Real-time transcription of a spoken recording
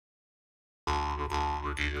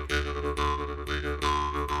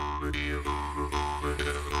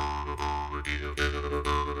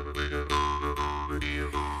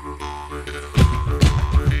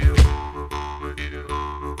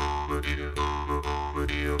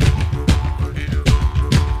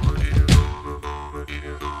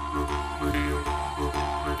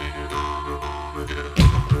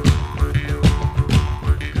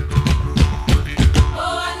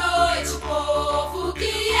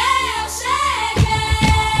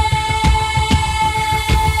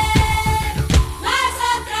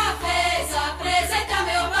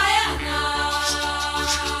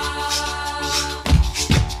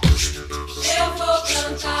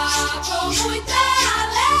Com muita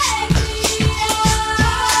alegria.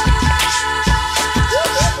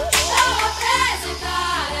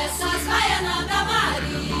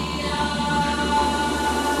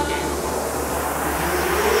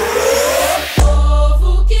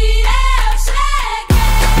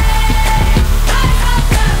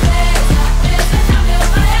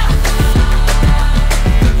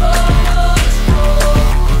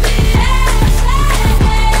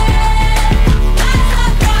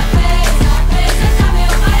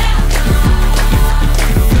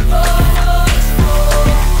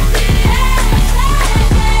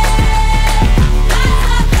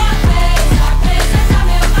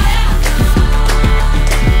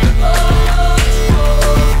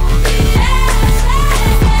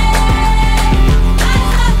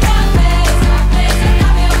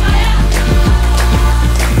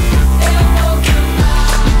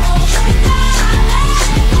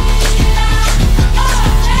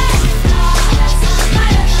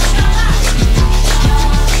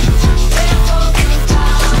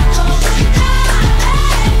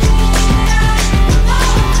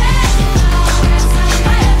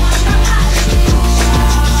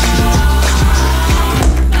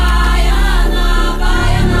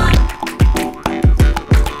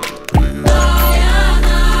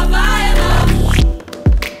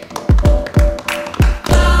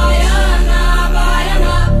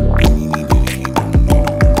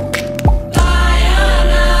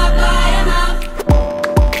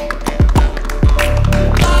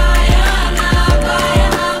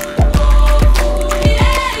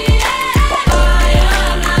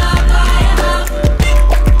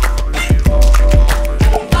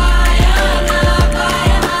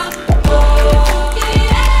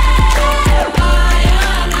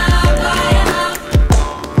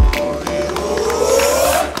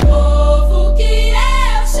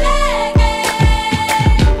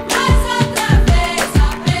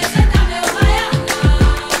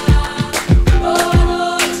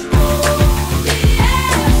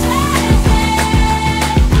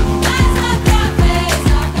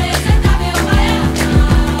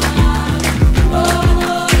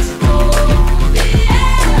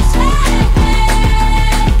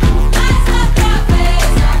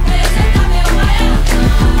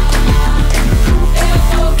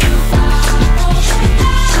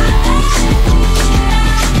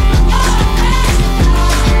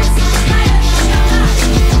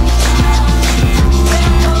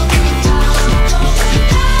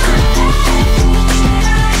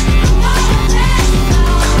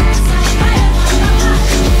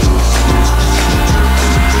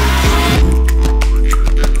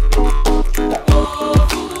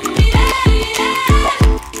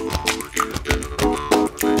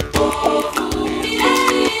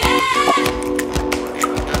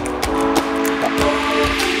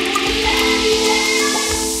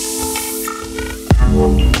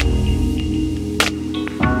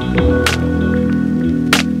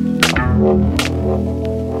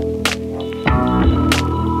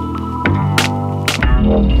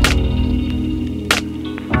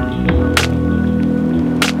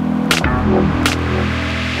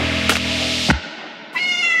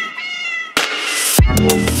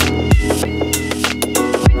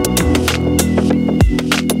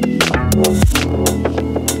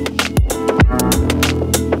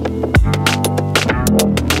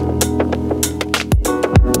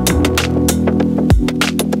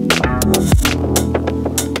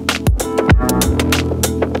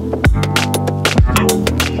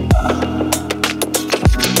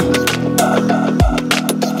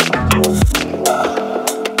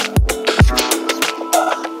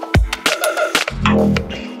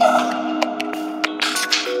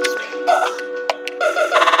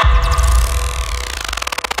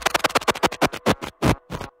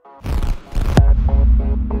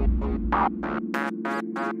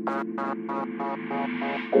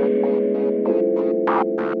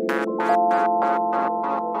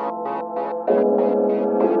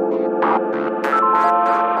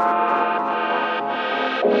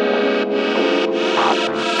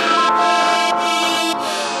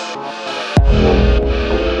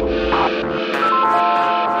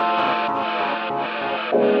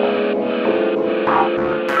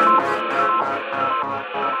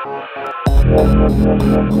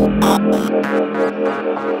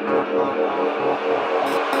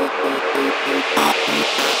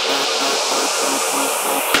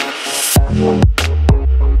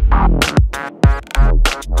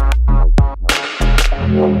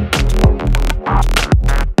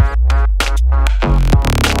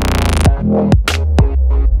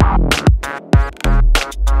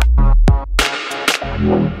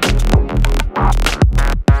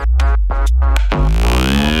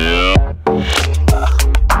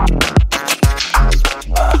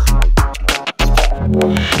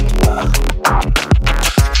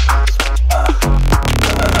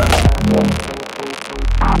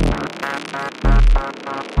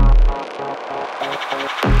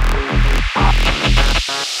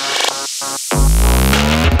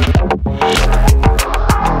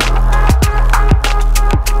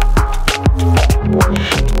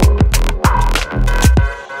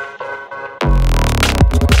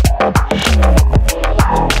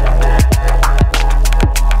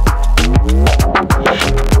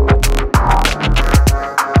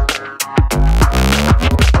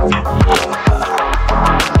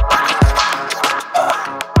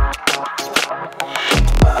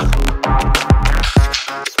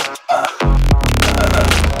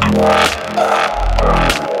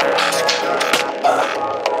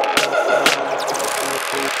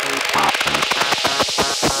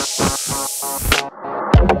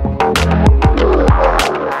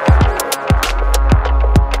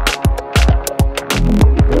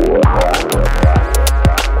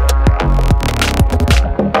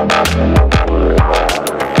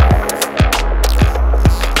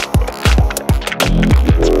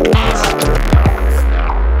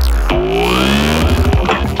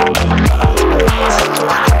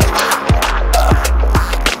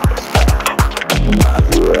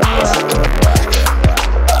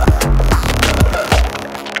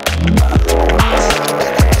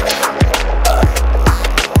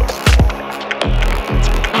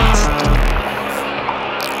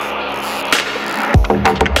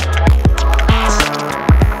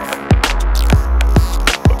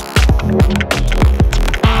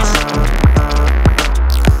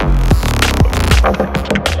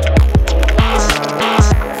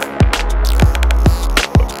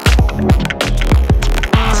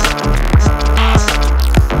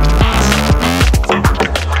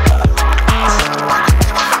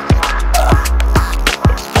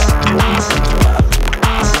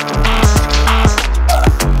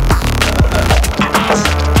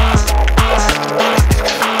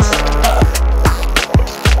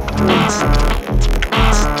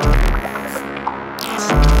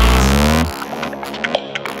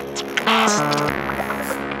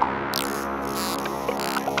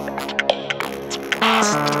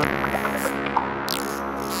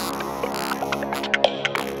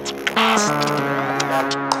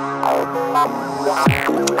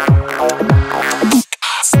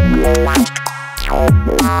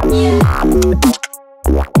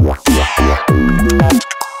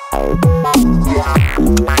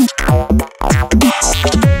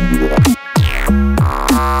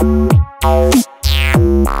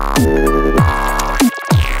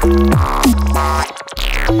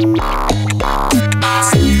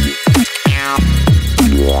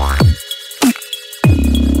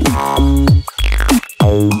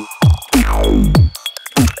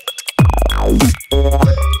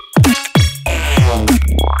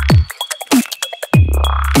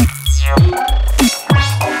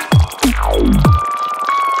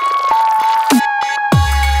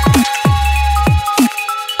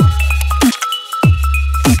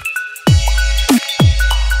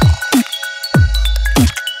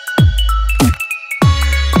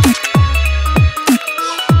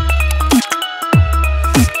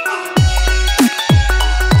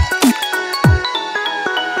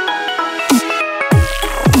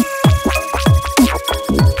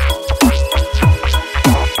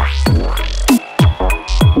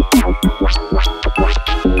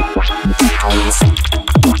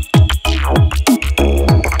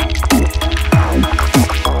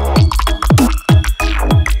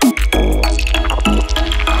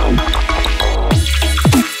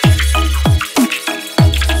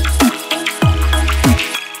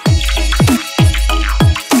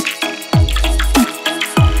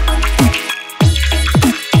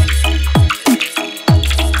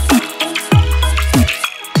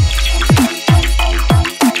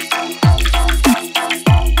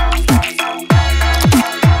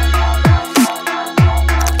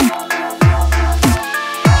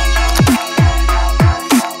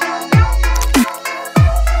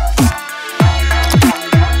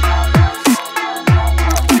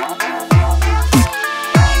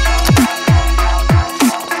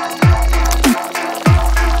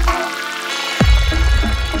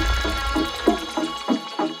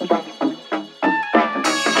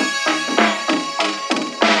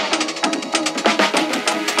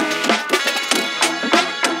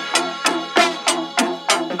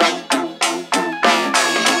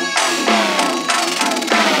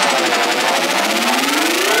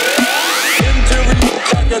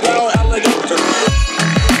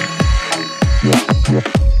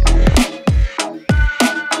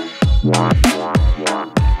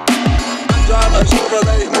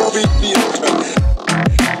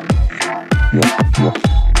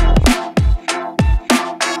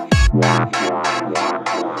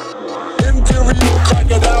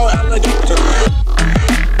 Crocodile, alligator.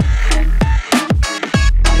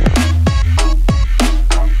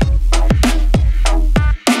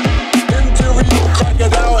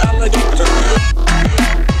 Crocodile, alligator.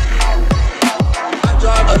 I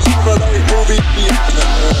drive a Chevrolet movie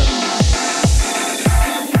theater.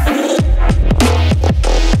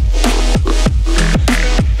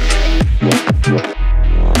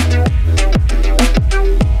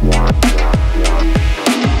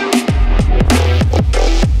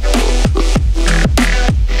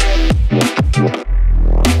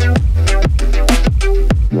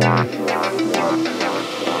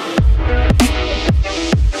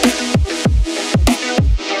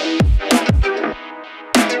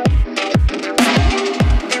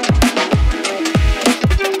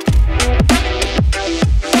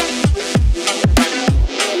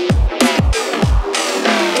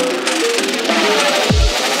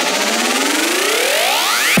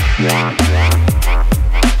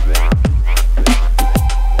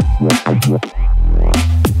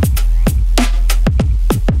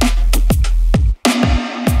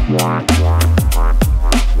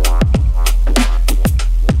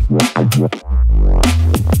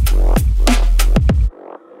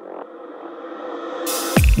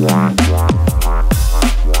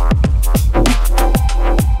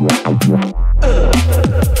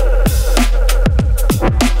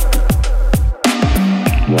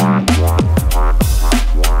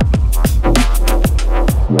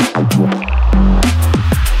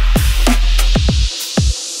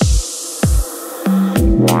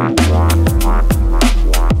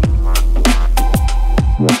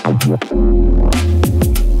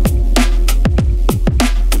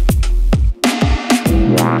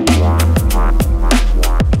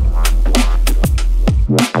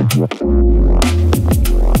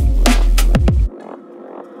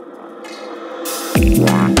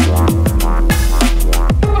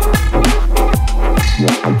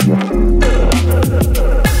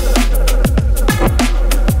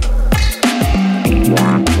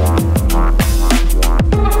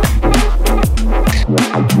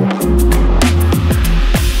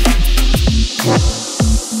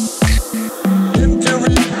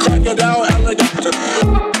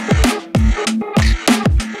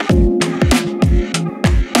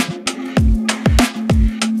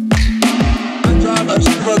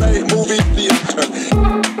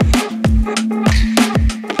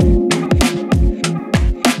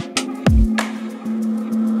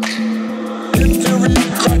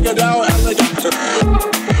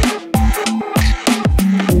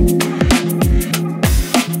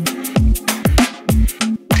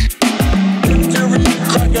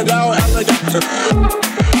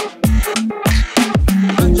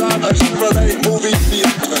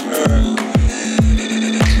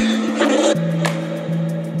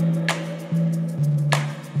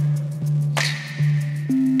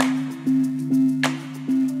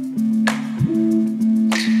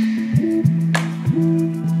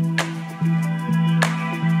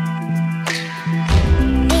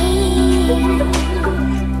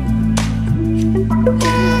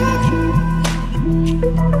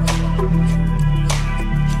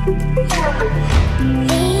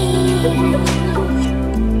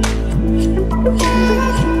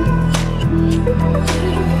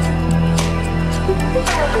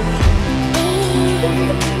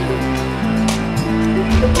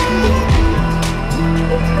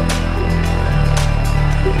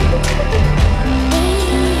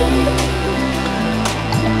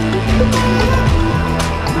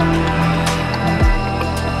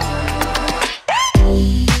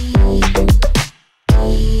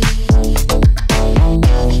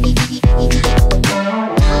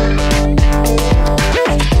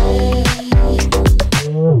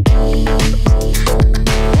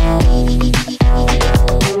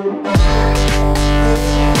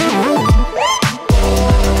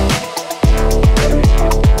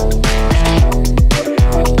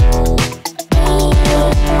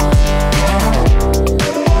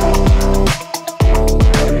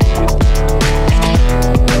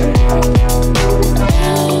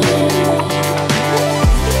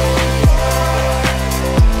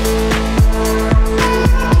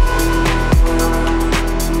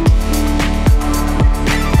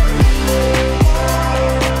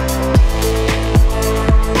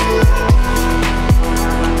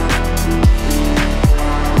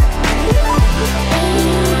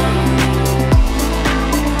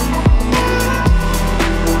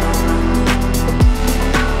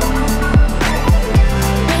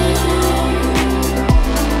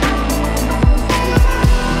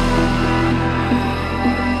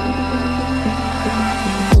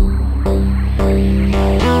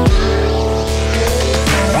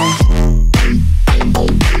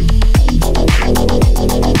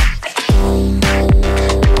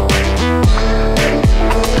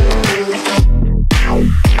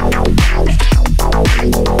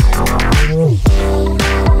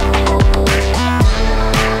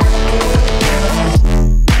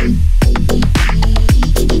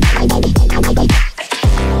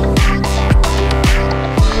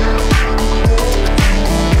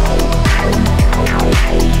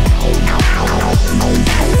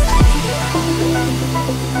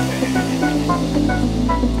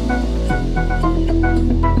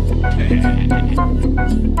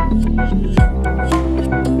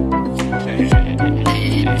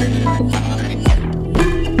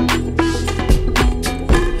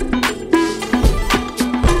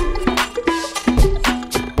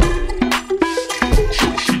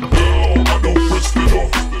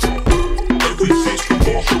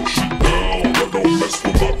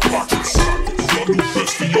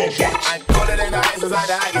 like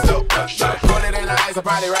the hockey soap. Put it in the ice, I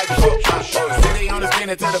probably write the book. City on the skin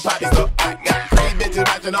until the poppy stop. I got crazy bitches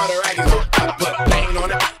watching all the raggies. I put pain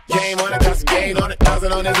on it, game on it, got some gain on it.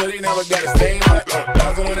 1,000 on this hoodie, never got a stain on it.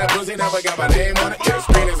 1,000 on that pussy, never got my name on it. Yeah,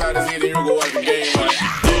 screen is hard to see, then you go watch the game on it.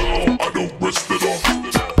 I don't rest it off.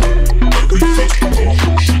 Every festival,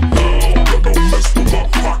 she down. I don't mess with my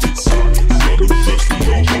pockets. Got the best of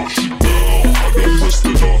y'all watch it down. I don't rest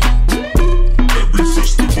it off. Every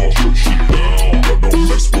festival, she down. I don't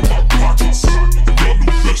mess with my pockets. Got the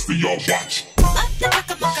best of y'all watch.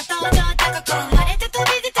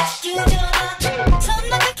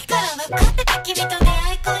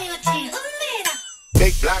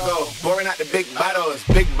 Big Blacko, pouring out the big bottles,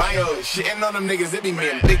 big bios, shitting on them niggas, it be me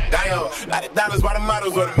and Big Dio. Like the dollars by the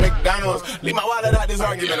models or the McDonald's. Leave my wallet out this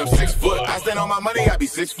argument, I'm 6 foot. I stand on my money, I be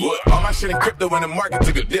 6 foot. All my shit in crypto when the market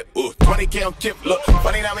took a dip. 20K on Kip, look,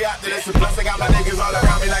 funny now we out to this. And plus I got my niggas all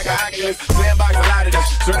around me like an Oculus. Sandbox a lot of this,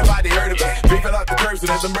 certified they heard of us. We fill out the curves, so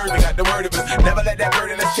there's some birds, we got the word of us. Never let that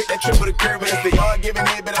burden us take that trip with a curve. But if they all giving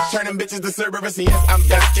in, but I'm turning bitches to Cerberus. And yes, I'm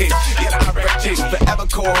best case, yes, I'm rep chase. Forever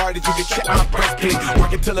cold hearted, you can check my breastplate.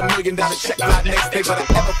 Working till $1 million check fly next day, but I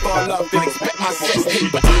ever fall off, then expect my sex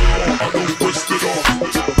tape. But I don't rest it off.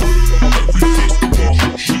 Every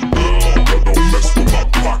festival, she down. I don't mess with my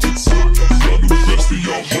pockets. Got the best of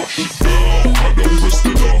y'all watch it down. I don't rest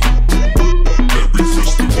it off. Every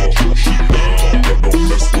festival, she down. I don't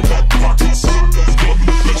mess with my pockets. Got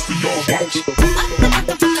the best of y'all watch it.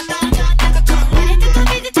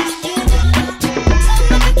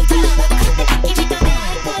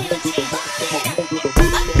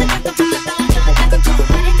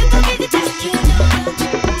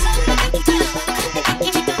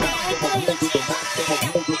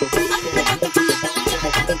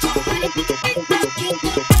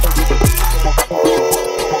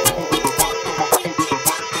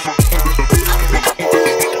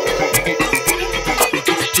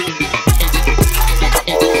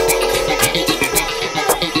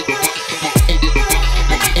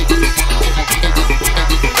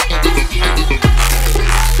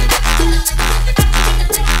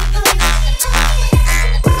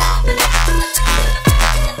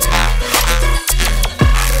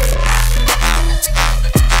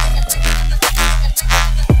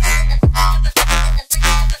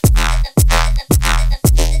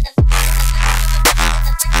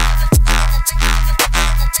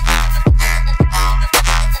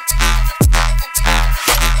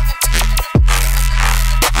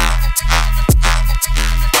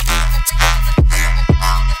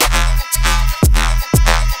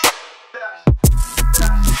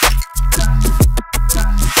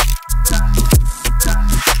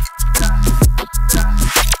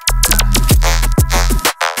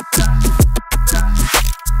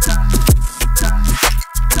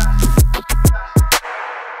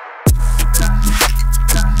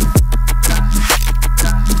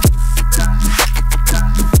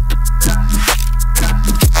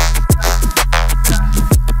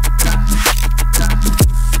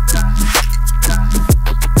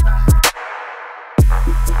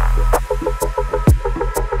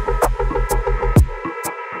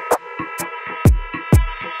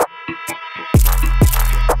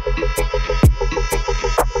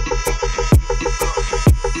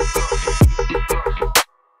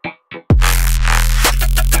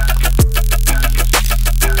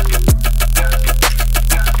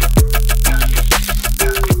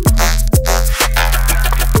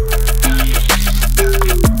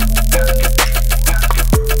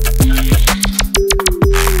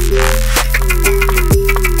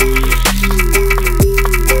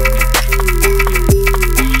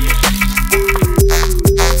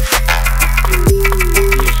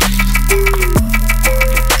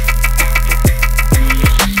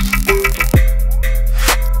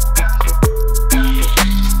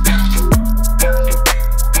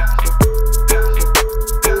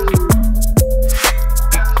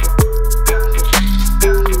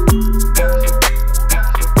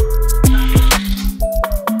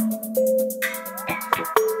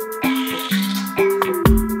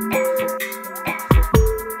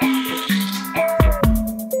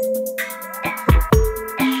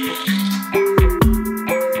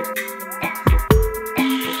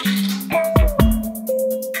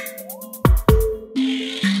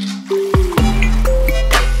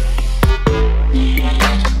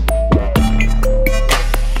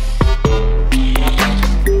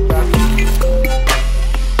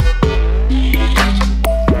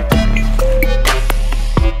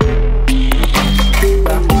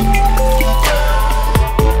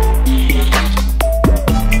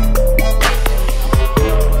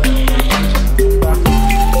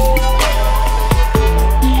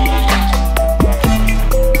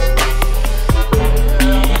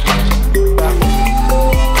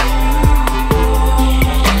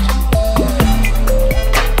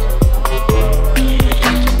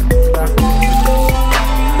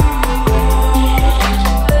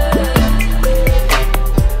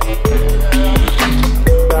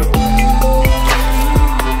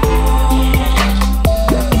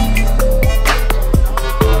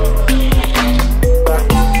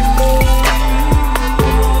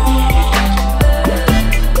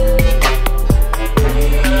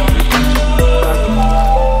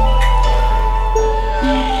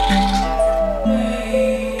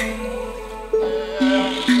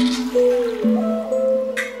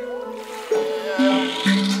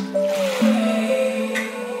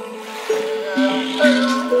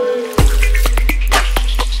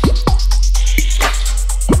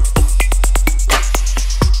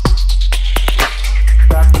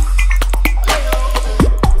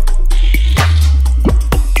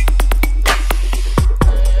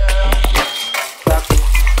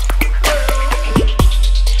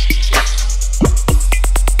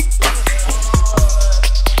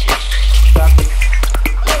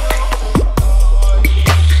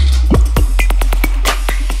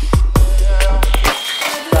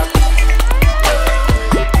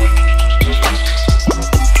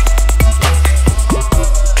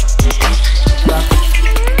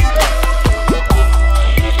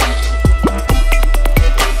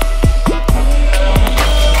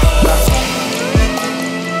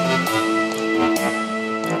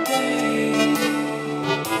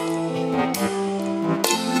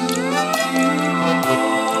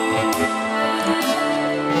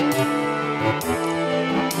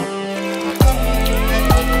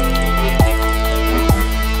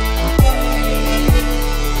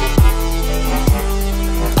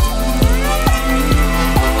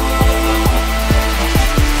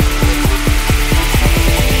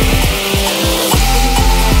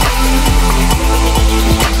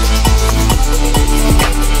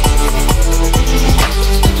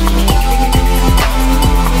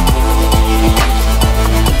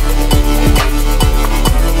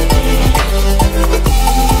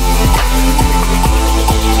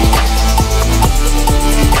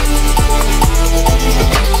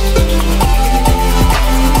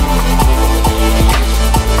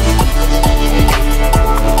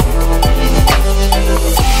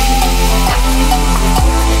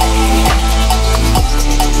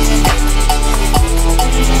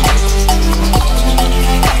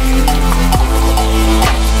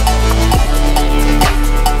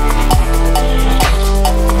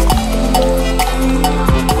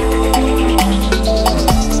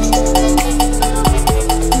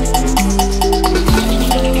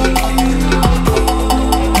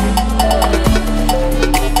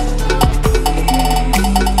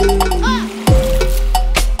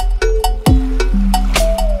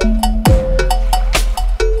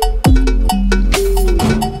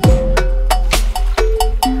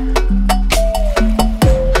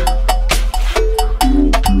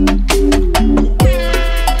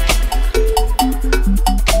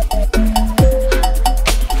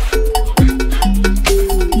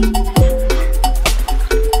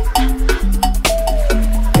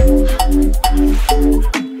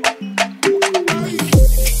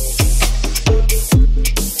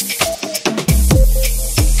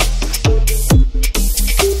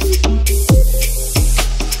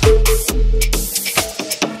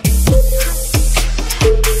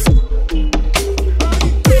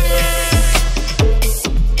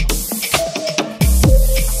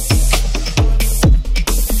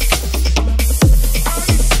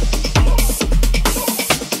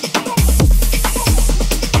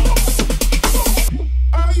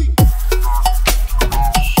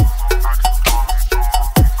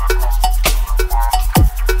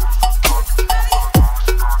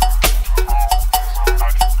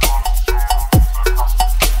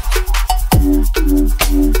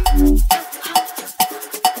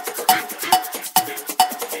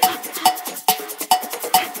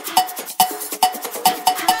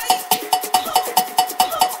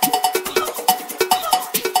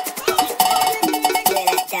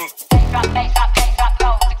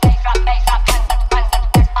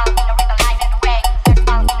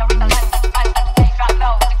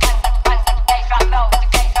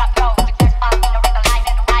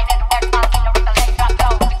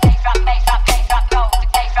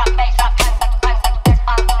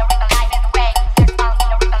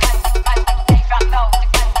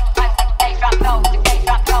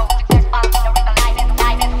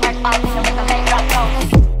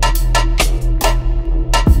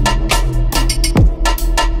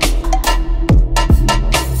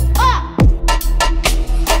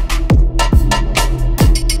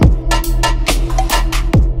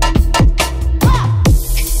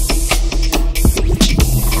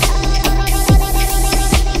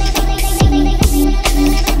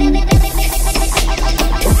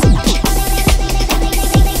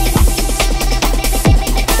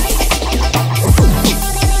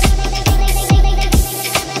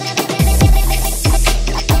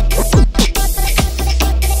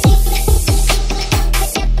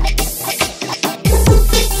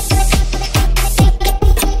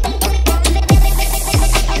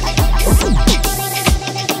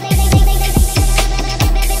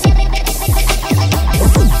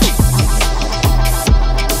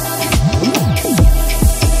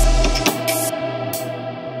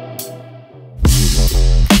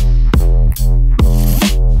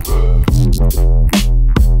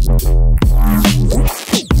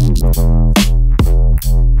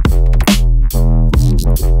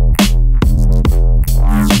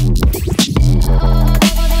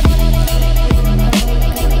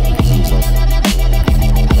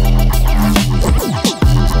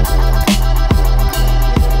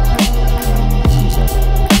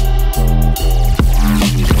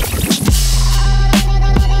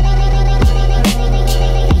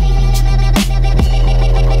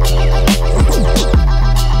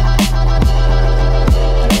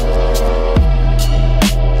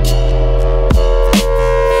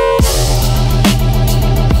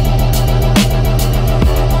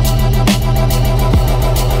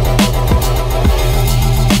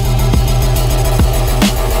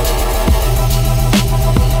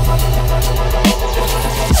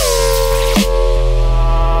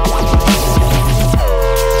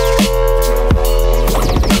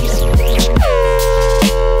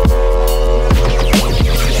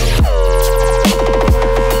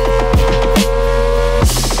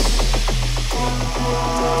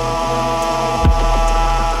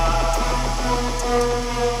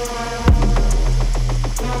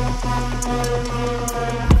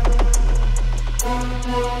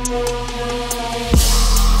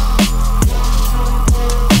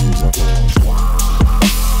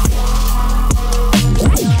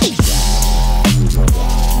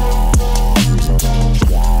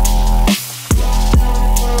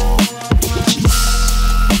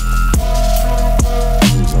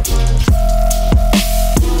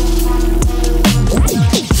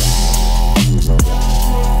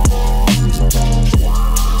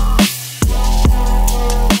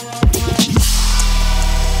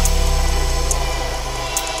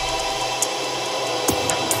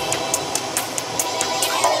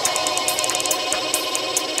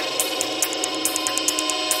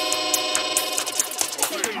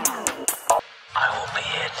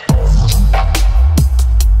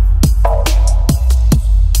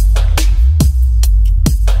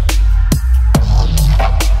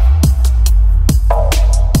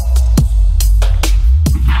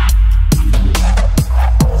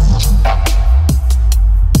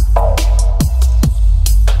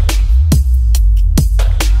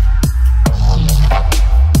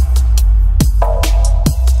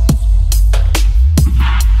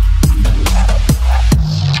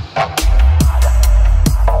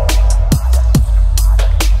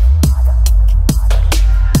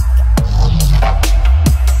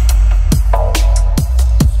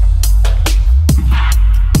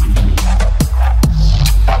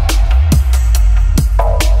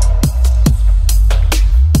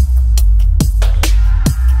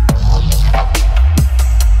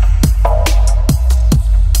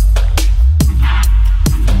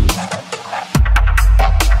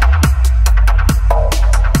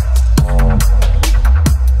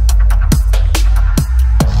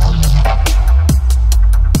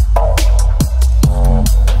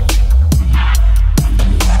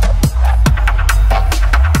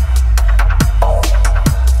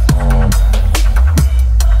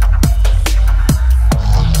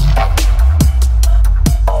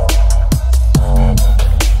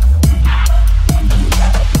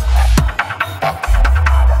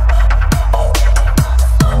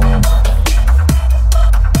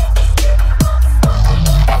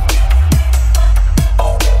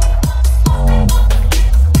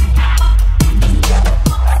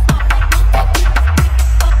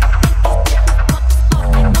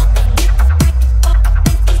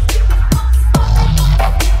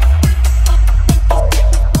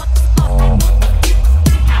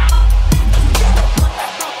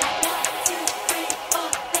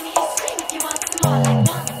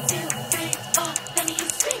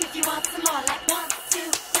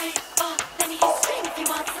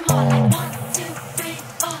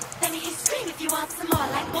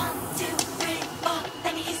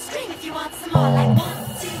 some more like 1,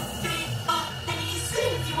 2, 3, 4. Let me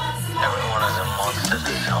scream if you want some more. Everyone is a monster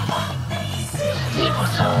to someone. She was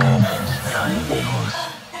so convinced that I am yours.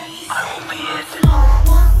 I will be it. 1,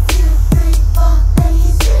 2, 3, 4. Let me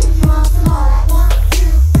scream if you want some more like 1,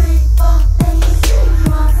 2, 3, 4. Let me scream if you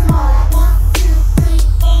want some more like 1, 2, 3,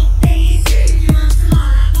 4. Let me scream if you want some more like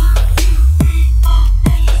 1, 2, 3, 4.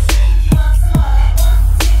 Let me scream if you want some more like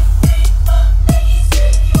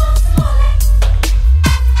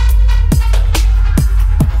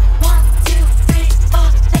 1, 2, 3,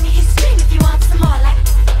 4. Let me scream if you want some more like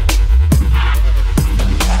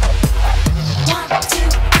 1, 2, 3,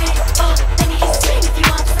 4. Let me scream if you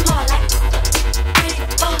want some more like 1, 2, 3, 4. Let me scream if you want some more like 3,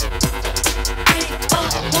 4, 3, 4.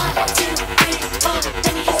 1, 2, 3, 4.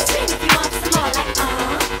 Let me scream if you want some more like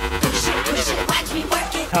push it, watch me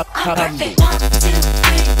work it. I'm perfect. 1, 2, 3,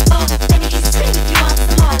 4. Let me scream if you want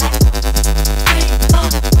some more like 3, 4, 3,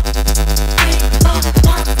 4.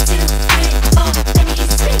 1, 2, 3, 4. Let me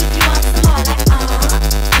scream if you want some more like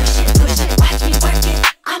push it, watch me work it.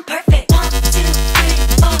 I'm perfect. 1, 2, 3,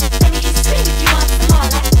 4. Let me scream if you want some more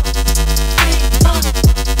like 3, 4,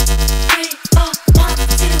 3, 4.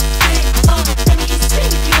 1, 2,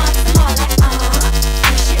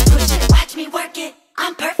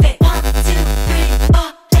 3,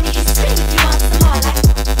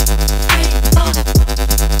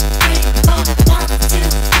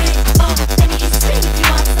 4. Let me scream if you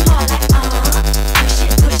want some more like push it,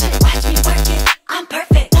 watch me work it. I'm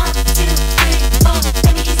perfect. 1, 2, 3, 4.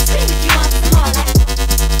 Let me scream if you want some more like 3,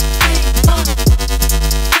 4, 3,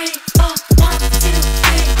 4. 1, 2,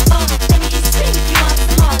 3, 4. Let me scream if you want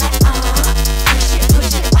some more like push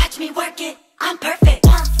it, watch me work it. I'm perfect.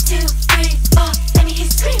 1, 2, 3, 4. Let me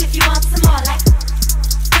scream if you want some more like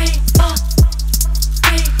 3, 4,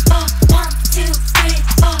 3, 4. 1, 2,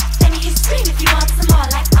 3, 4. Let me scream if you want some more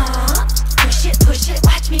like push it,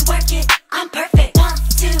 watch me work it. I'm perfect. 1,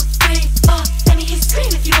 2, 3, 4. Let me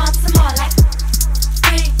scream if you want some more like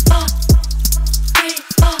 3, 4, 3,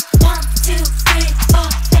 4. 1, 2, 3, 4.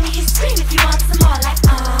 Let me scream if you want some more like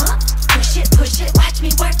push it, watch me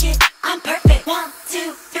work it. I'm perfect. 1, 2,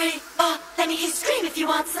 3, 4. Let me scream if you want some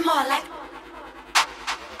more like 3, 4, 3, 4. 1, 2, 3, 4. Let me scream if you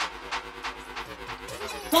want some more like push it, watch me work it. I'm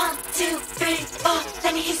perfect. 1, 2, 3,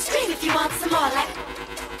 4. Let me scream if you want some more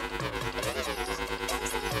like 1, 2, 3, 4.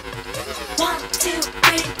 Let me scream if you want some more like 1, 2,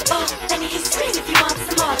 3, 4. Let me scream if you want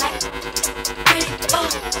some more like 3, 4,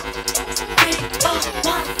 3, 4.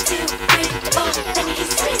 1, 2, 3, 4. Let me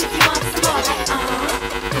scream if you want some more like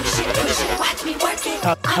push it, watch me work it.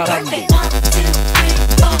 I'm perfect. 1, 2, 3,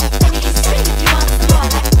 4. Let me scream if you want some more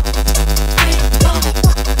like 3, 4, 3,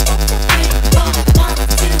 4. 1, 2,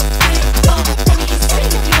 3, 4. Let me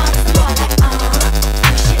scream if you want some more like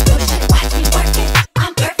push it, watch me work it.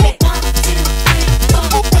 I'm perfect. 1, 2, 3, 4.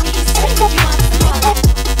 Let me scream if you want some more like 3, 4,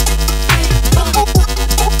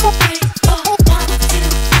 3, 4. 1,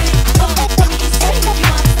 2, 3, 4. Let me scream if you want some more like push it, watch me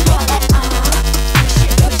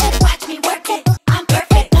work it. I'm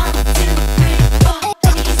perfect. 1, 2,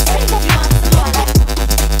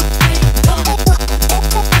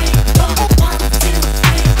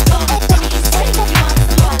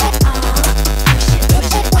 3,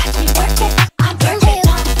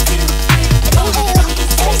 4.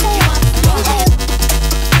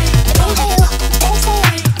 Let me scream if you want some more like 3, 4, 3, 4. 1, 2, 3, 4. Let me scream if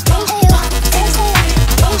you want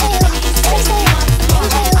some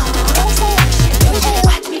more like push it,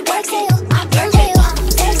 watch me work it. I'm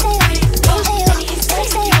perfect. 1, 2, 3,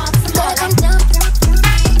 4. Let me scream if you want some more like 3, 4, 3, 4. 1, 2, 3, 4. Let me scream if you want some more like push it,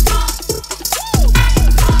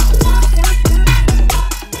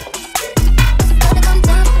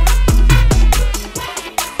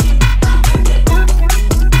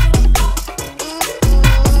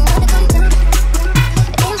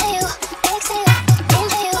 watch me work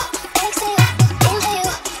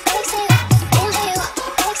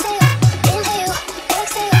it.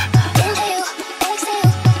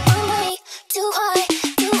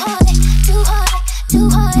 I'm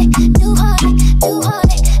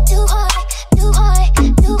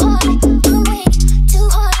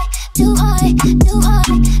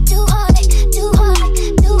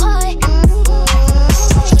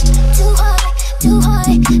perfect. 1,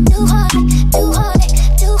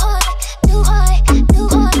 2,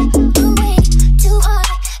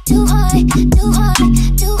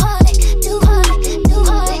 3, 4.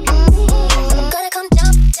 Let me scream if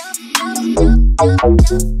you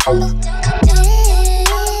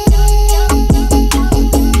want some more like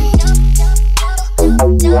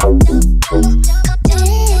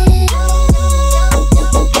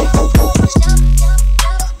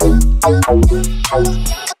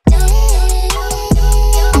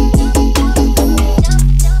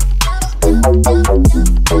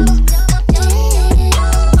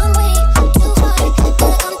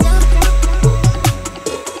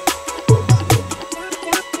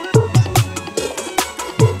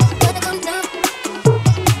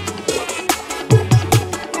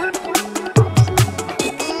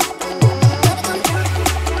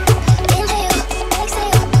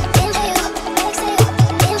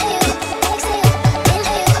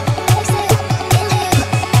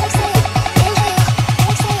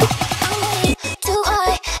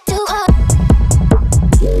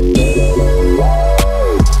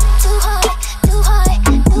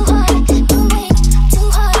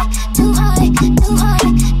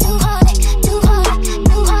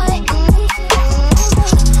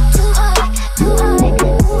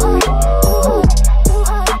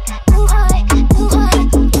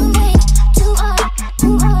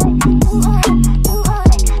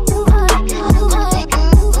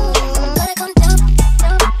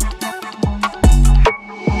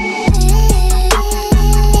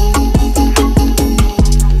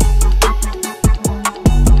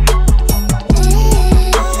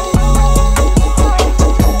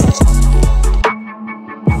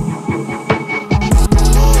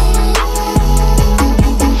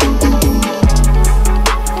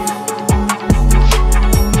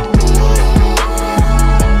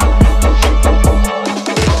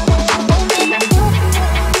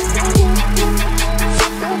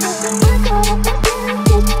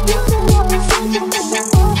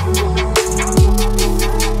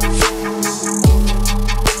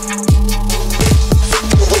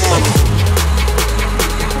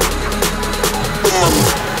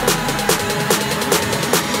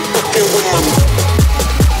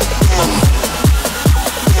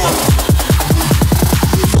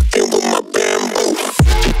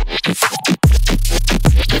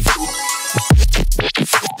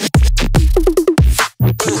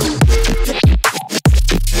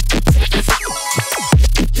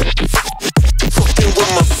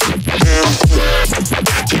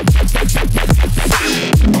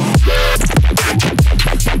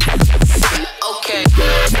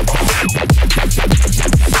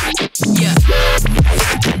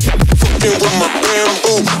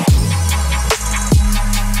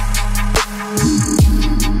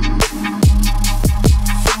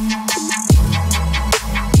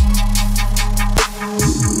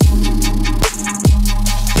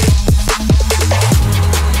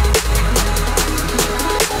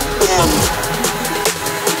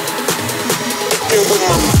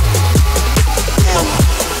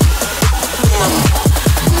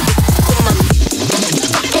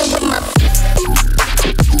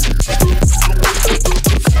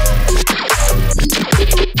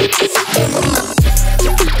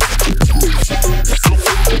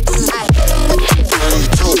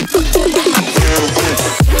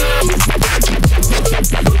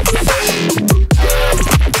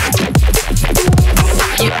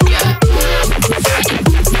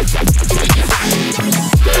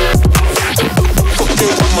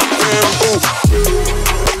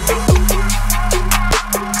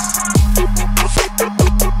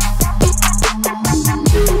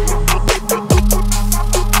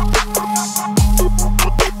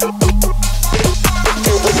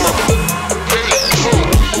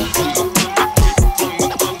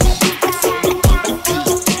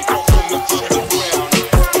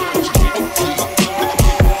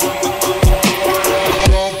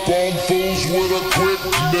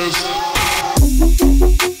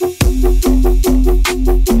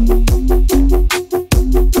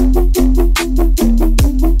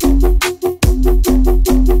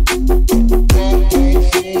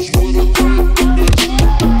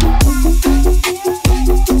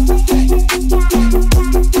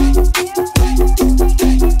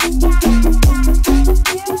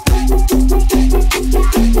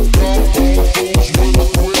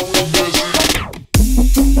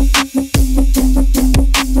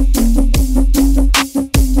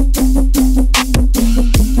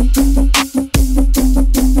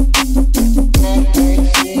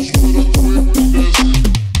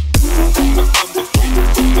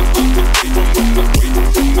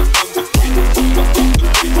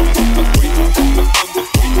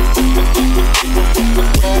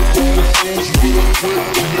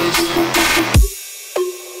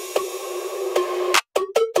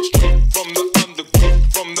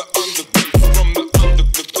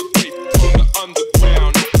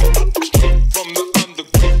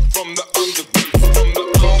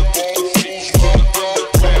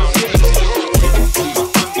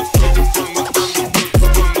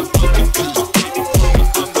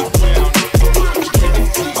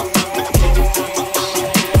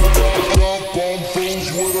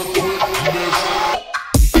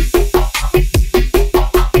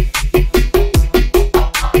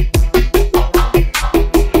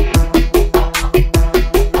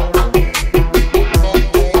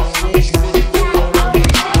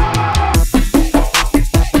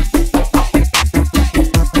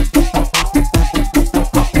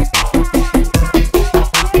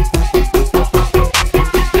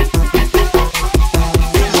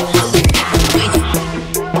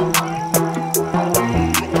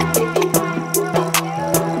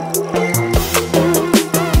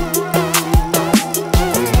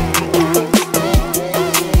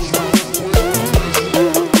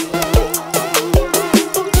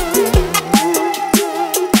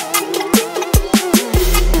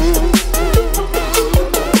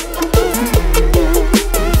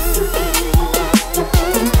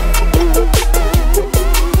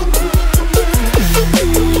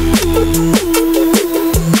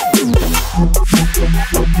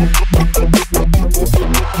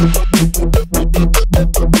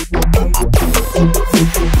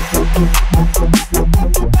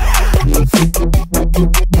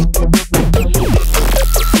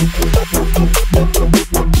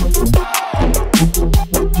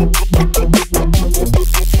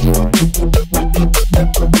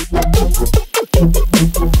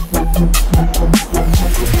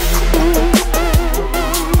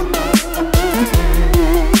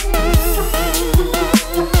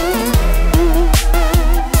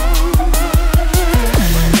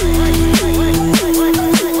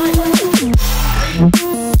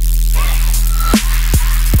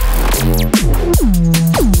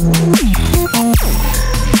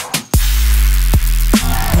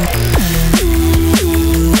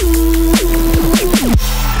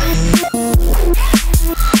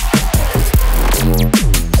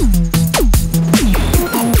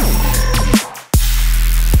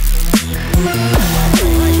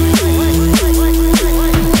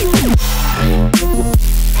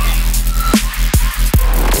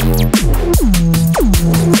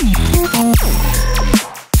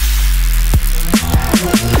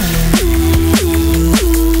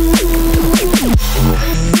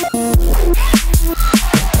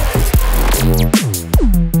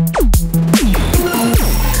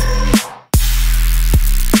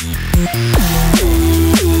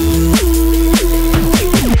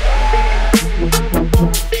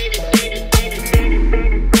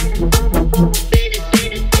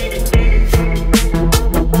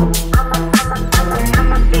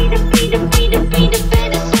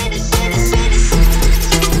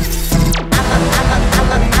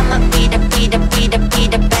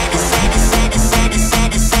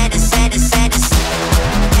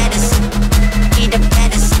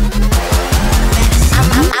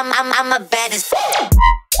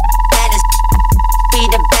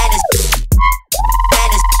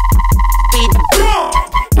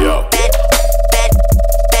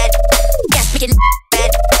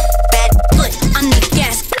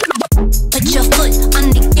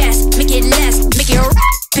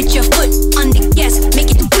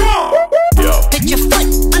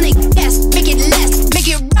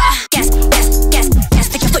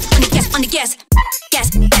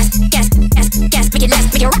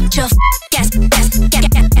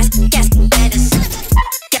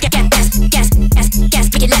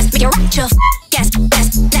your gas,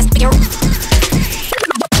 gas, let's be your.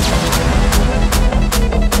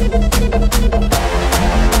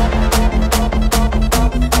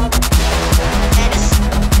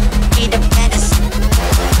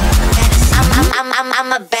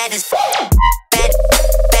 I'm a baddest. Bad,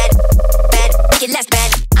 bad, bad. Make it less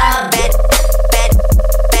bad. I'm a bad, bad,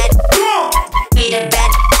 bad. Be the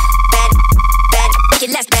bad, bad, bad. Make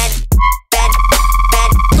it less bad. Bad,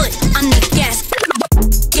 bad. Foot on the gas.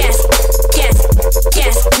 Gas, gas,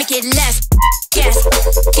 gas. Make it less. Gas,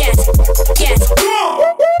 gas, gas.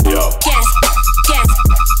 Gas, gas,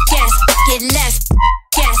 gas. Get less.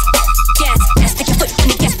 Gas, gas, gas. Stick your foot on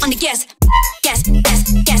the gas, on the gas. Gas, gas,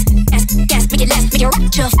 gas, gas, gas. Make it less, make it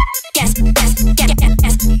rock your gas, gas, gas,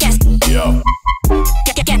 gas, gas. Yo.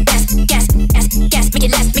 Gas, gas, gas, gas, gas, gas. Make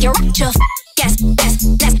it less, make it rock your gas, gas,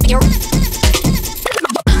 gas, make it rock.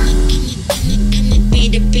 Be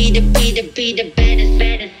the baddest, baddest, baddest, baddest,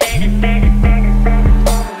 baddest.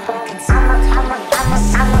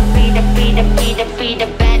 I'ma be the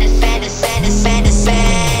baddest, baddest, baddest, baddest,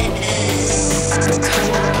 baddest.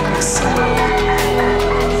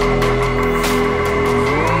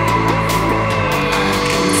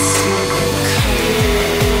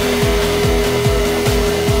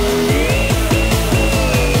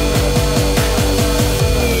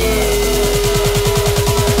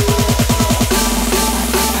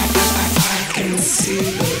 See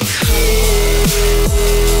the color.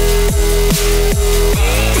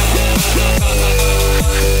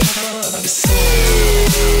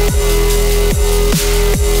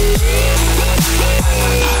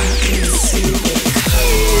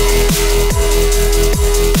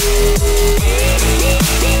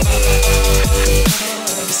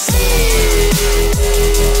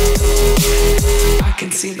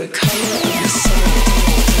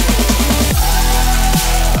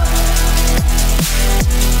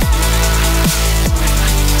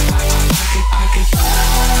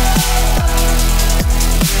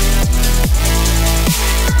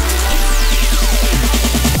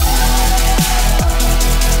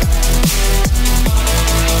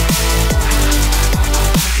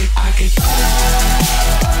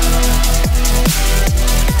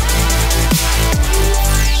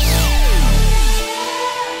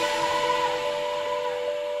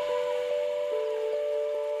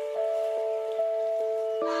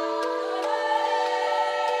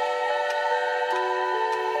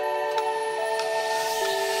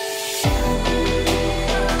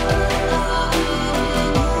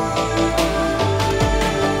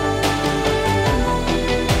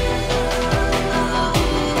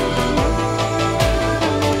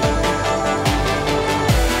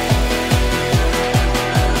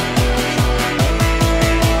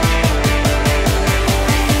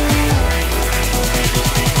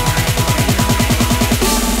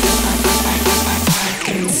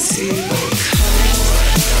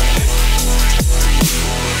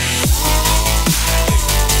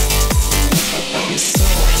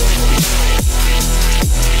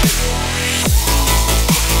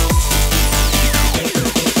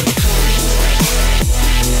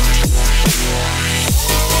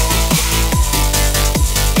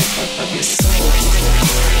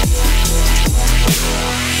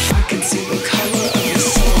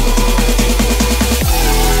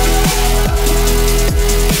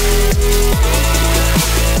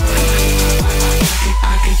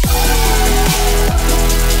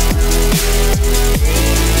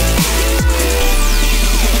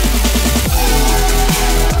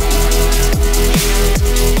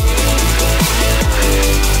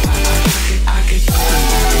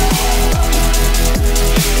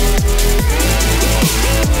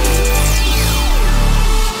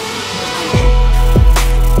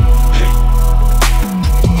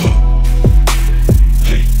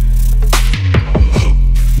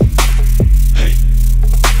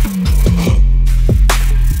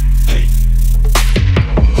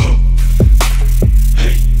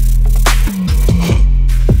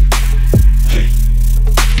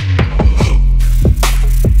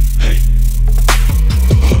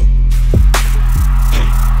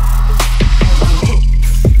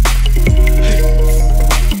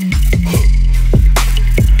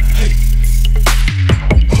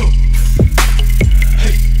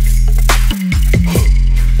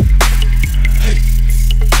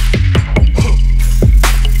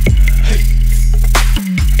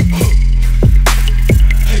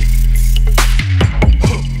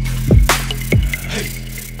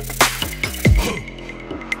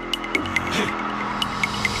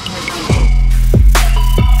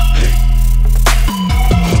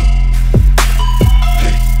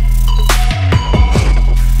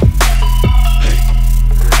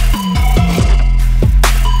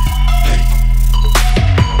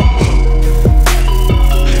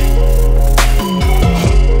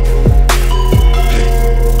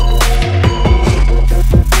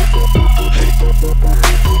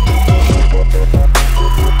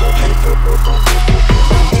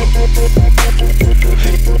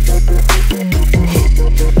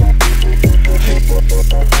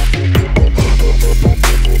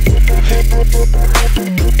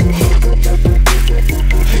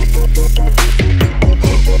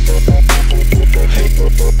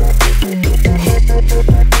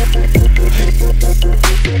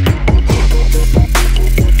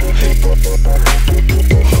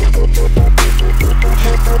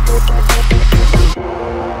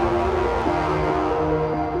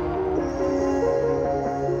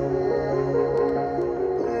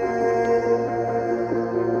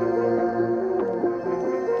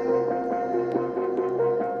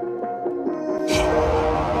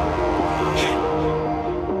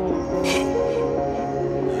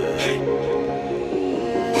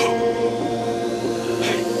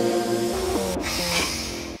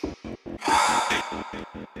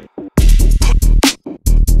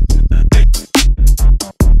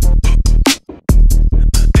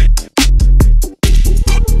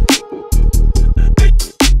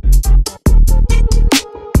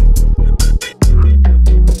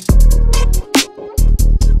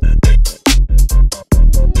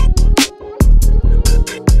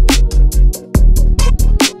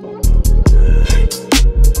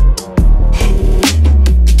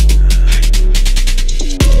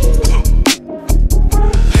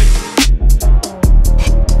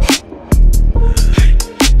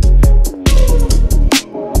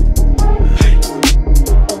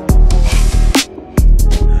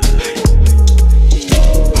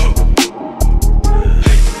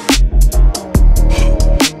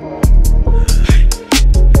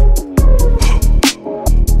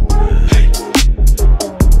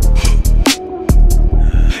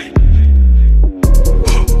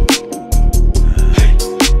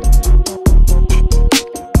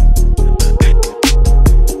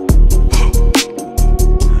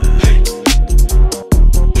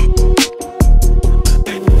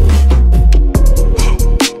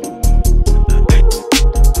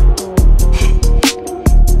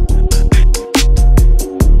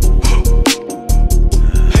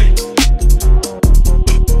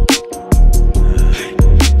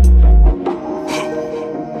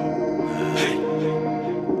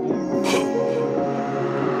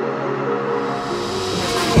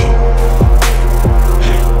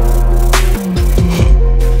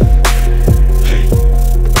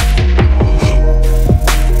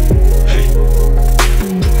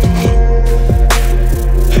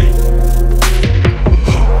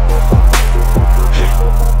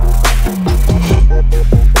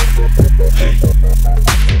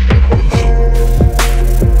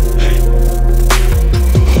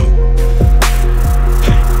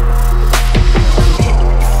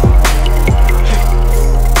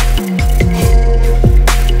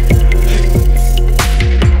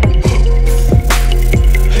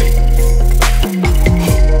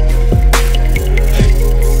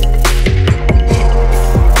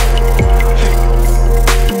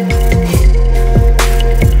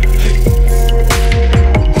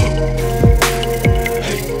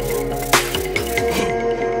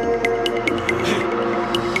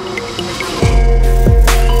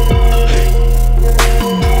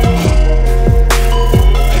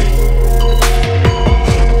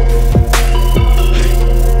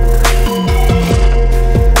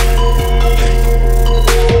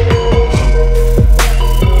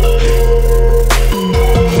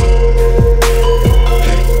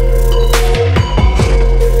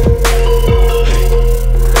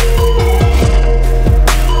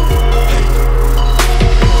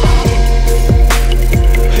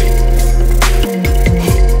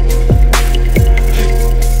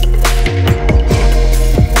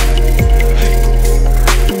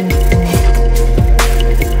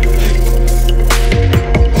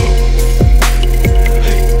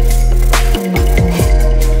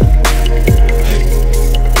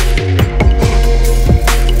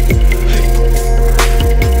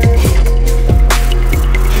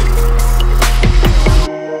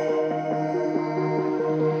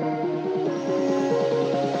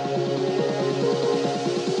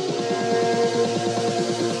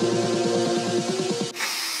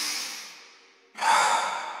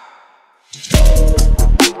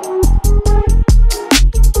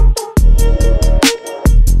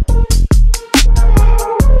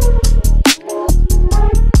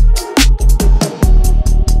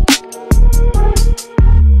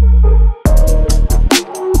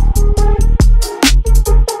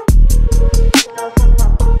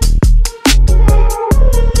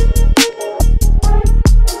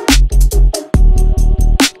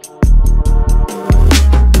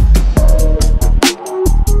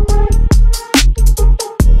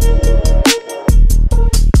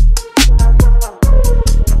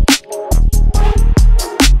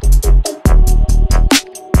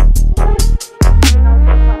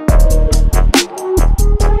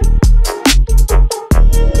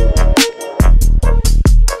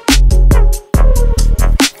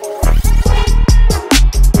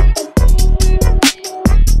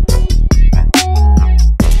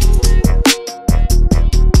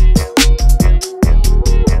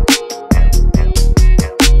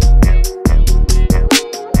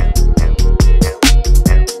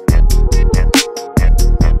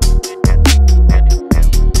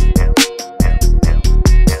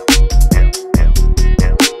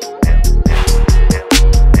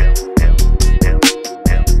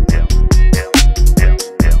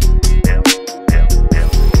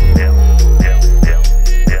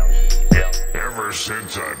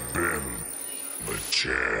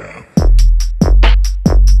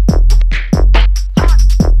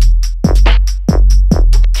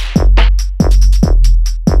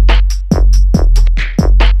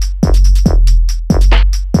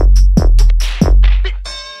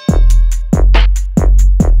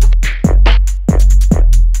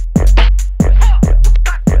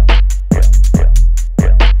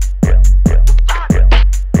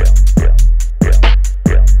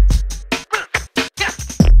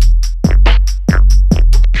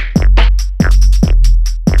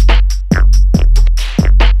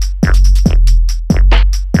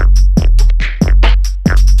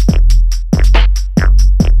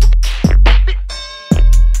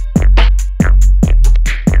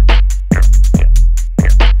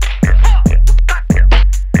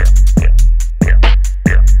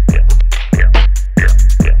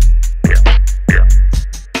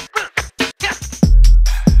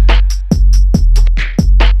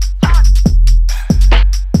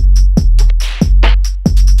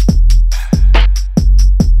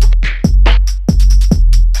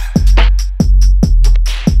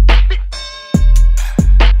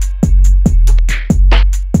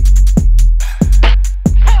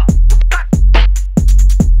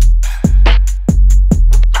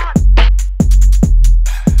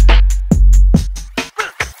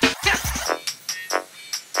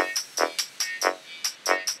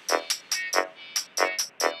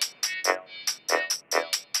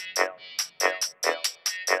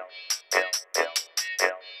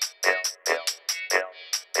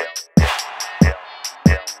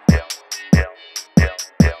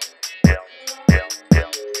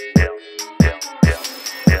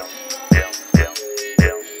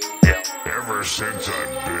 since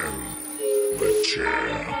I've been the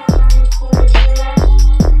champ.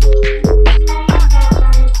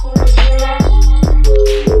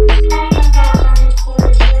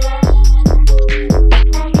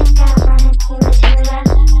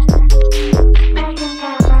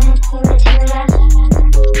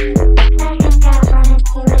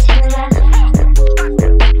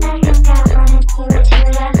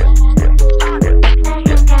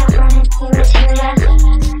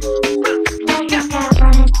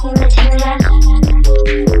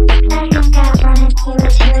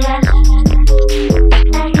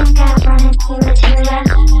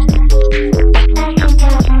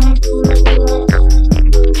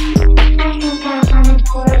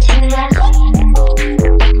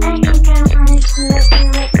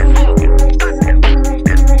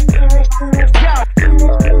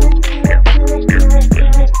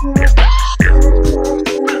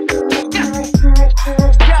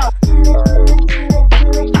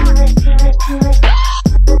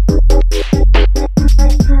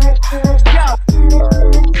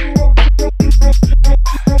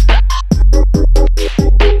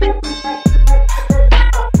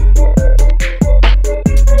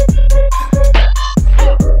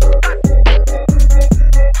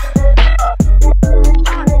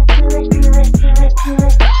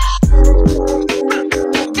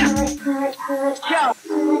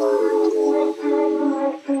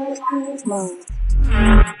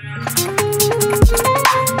 Mode.